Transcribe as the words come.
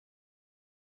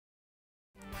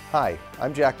Hi,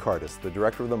 I'm Jack Cardis, the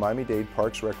Director of the Miami-Dade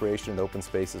Parks, Recreation, and Open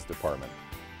Spaces Department.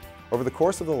 Over the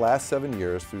course of the last 7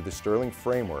 years through the Sterling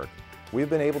Framework, we've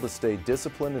been able to stay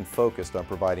disciplined and focused on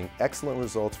providing excellent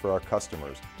results for our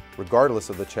customers, regardless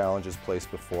of the challenges placed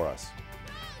before us.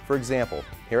 For example,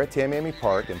 here at Tamiami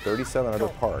Park and 37 other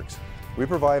parks, we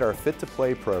provide our Fit to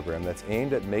Play program that's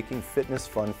aimed at making fitness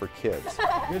fun for kids.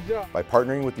 Good job. By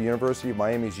partnering with the University of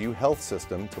Miami's U-Health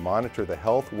system to monitor the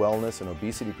health, wellness, and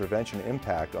obesity prevention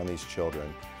impact on these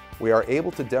children, we are able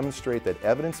to demonstrate that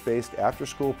evidence-based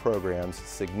after-school programs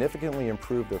significantly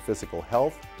improve their physical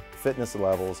health, fitness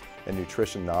levels, and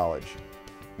nutrition knowledge.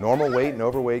 Normal weight and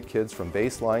overweight kids from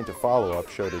baseline to follow-up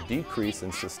showed a decrease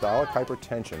in systolic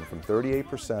hypertension from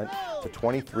 38% to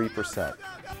 23%.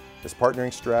 This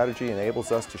partnering strategy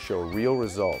enables us to show real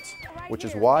results, which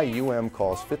is why UM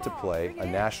calls Fit to Play a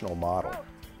national model.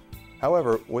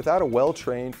 However, without a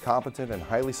well-trained, competent, and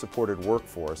highly supported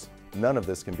workforce, none of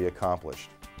this can be accomplished.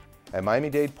 At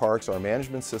Miami-Dade Parks, our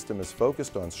management system is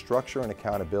focused on structure and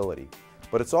accountability,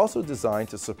 but it's also designed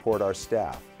to support our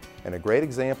staff, and a great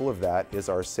example of that is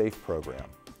our SAFE program.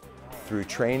 Through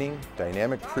training,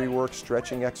 dynamic pre-work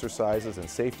stretching exercises, and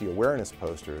safety awareness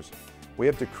posters, we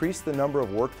have decreased the number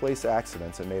of workplace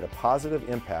accidents and made a positive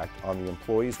impact on the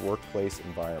employee's workplace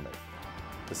environment.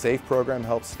 The SAFE program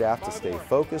helps staff to stay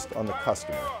focused on the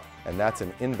customer, and that's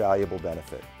an invaluable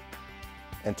benefit.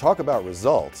 And talk about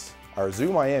results, our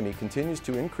Zoo Miami continues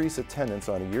to increase attendance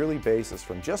on a yearly basis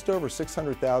from just over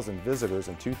 600,000 visitors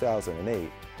in 2008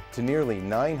 to nearly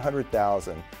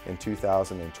 900,000 in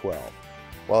 2012,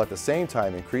 while at the same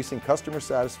time increasing customer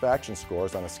satisfaction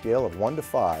scores on a scale of 1 to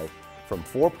 5 from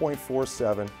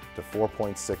 4.47 to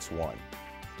 4.61.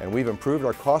 And we've improved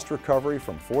our cost recovery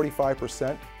from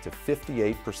 45% to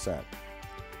 58%.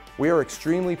 We are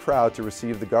extremely proud to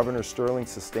receive the Governor's Sterling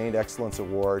Sustained Excellence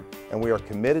Award, and we are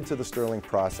committed to the Sterling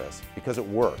process because it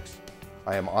works.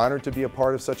 I am honored to be a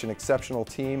part of such an exceptional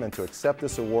team and to accept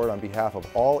this award on behalf of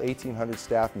all 1,800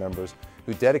 staff members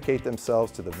who dedicate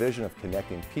themselves to the vision of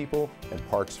connecting people and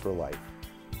parks for life.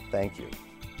 Thank you.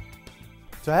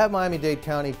 To have Miami-Dade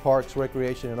County Parks,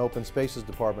 Recreation, and Open Spaces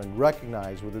Department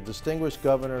recognized with the Distinguished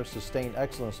Governor's Sustained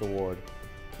Excellence Award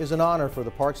is an honor for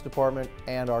the Parks Department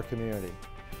and our community.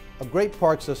 A great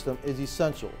park system is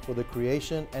essential for the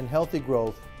creation and healthy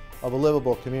growth of a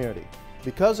livable community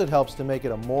because it helps to make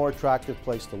it a more attractive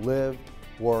place to live,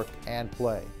 work, and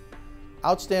play.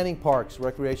 Outstanding parks,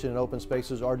 recreation, and open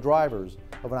spaces are drivers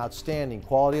of an outstanding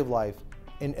quality of life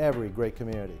in every great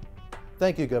community.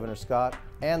 Thank you, Governor Scott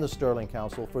and the Sterling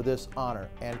Council for this honor,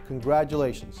 and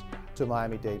congratulations to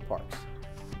Miami-Dade Parks.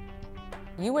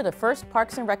 You were the first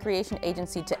Parks and Recreation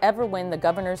agency to ever win the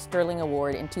Governor's Sterling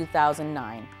Award in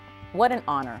 2009. What an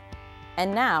honor.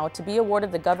 And now, to be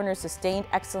awarded the Governor's Sustained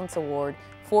Excellence Award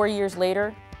 4 years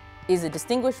later is a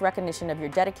distinguished recognition of your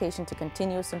dedication to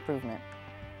continuous improvement.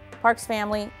 Parks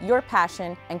family, your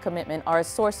passion and commitment are a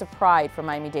source of pride for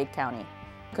Miami-Dade County.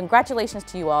 Congratulations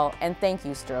to you all, and thank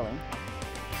you, Sterling.